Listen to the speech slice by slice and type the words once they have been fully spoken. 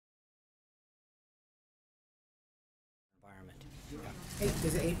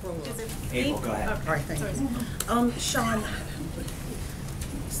Is it April? Is it April, go ahead. All right, thank you. Sean,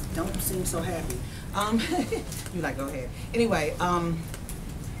 don't seem so happy. You like, go ahead. Anyway,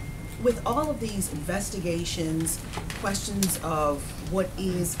 with all of these investigations, questions of what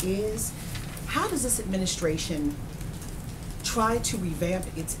is, how does this administration try to revamp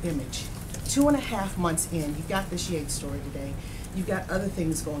its image? 2.5 months in, you've got this Yates story today. You've got other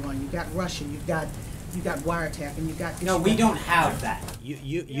things going on. You've got Russia. You've got wiretapping. You've got No, we don't have that.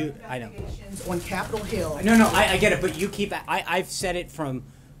 I know. On Capitol Hill. No, I get it, but you keep. I've said it from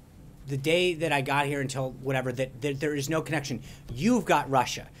the day that I got here until whatever that there is no connection. You've got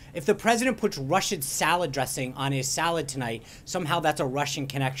Russia. If the president puts Russian salad dressing on his salad tonight, somehow that's a Russian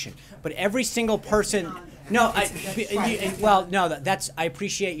connection. But every single person. No, that's I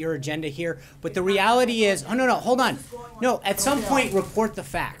appreciate your agenda here, but the reality is, oh no, hold on. No, at some point report the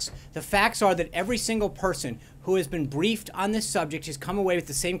facts. The facts are that every single person who has been briefed on this subject has come away with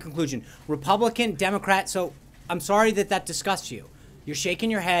the same conclusion. Republican, Democrat, so I'm sorry that disgusts you. You're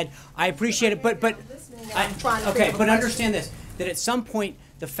shaking your head. I appreciate it, but understand this, that at some point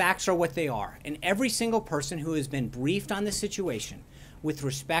the facts are what they are. And every single person who has been briefed on this situation with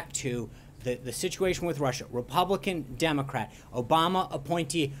respect to the situation with Russia, Republican, Democrat, Obama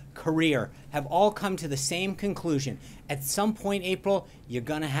appointee, career, have all come to the same conclusion. At some point, April, you're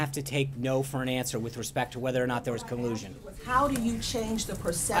going to have to take no for an answer with respect to whether or not there was collusion. How do you change the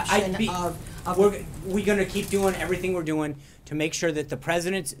perception we're going to keep doing everything we're doing to make sure that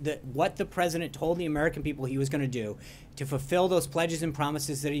what the president told the American people he was going to do, to fulfill those pledges and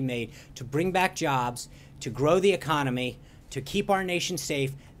promises that he made, to bring back jobs, to grow the economy, to keep our nation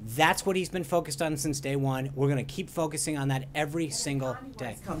safe. That's what he's been focused on since day one. We're going to keep focusing on that every single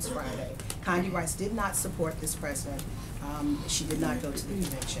day. Comes Friday. Condi Rice did not support this president. She did not go to the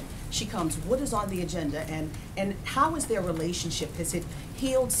convention. She comes. What is on the agenda, and how is their relationship? Has it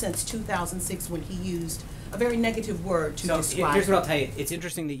healed since 2006 when he used a very negative word to describe? Here's what I'll tell you. It's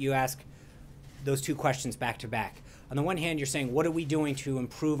interesting that you ask those two questions back to back. On the one hand, you're saying, what are we doing to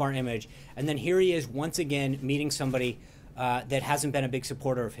improve our image? And then here he is once again meeting somebody that hasn't been a big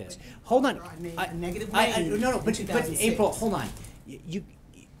supporter of his. Hold on. But April, hold on.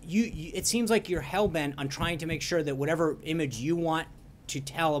 It seems like you're hell-bent on trying to make sure that whatever image you want to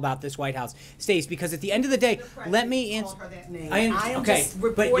tell about this White House stays, because at the end of the day, let me answer. Okay,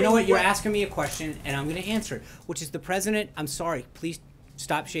 but you know what? You're asking me a question, and I'm going to answer it, which is the president. I'm sorry. Please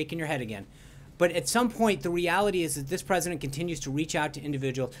stop shaking your head again. But at some point, the reality is that this president continues to reach out to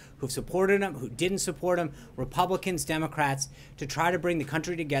individuals who've supported him, who didn't support him, Republicans, Democrats, to try to bring the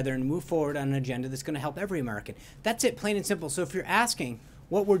country together and move forward on an agenda that's going to help every American. That's it, plain and simple. So if you're asking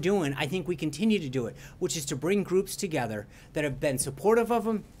what we're doing, I think we continue to do it, which is to bring groups together that have been supportive of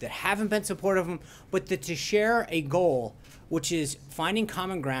him, that haven't been supportive of him, but to share a goal, which is finding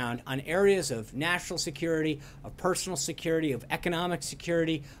common ground on areas of national security, of personal security, of economic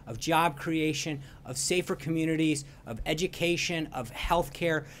security, of job creation, of safer communities, of education, of health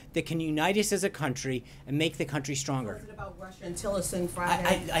care, that can unite us as a country and make the country stronger. Was it about Russia and Tillerson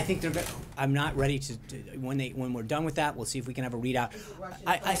Friday? I think I'm not ready to when we're done with that, we'll see if we can have a readout.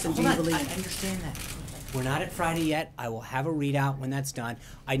 I understand that. We're not at Friday yet. I will have a readout when that's done.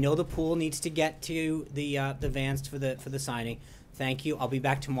 I know the pool needs to get to the vans for the signing. Thank you. I'll be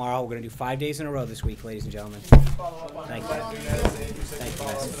back tomorrow. We're going to do 5 days in a row this week, ladies and gentlemen. Thank you. Thank you,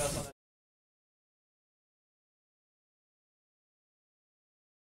 guys.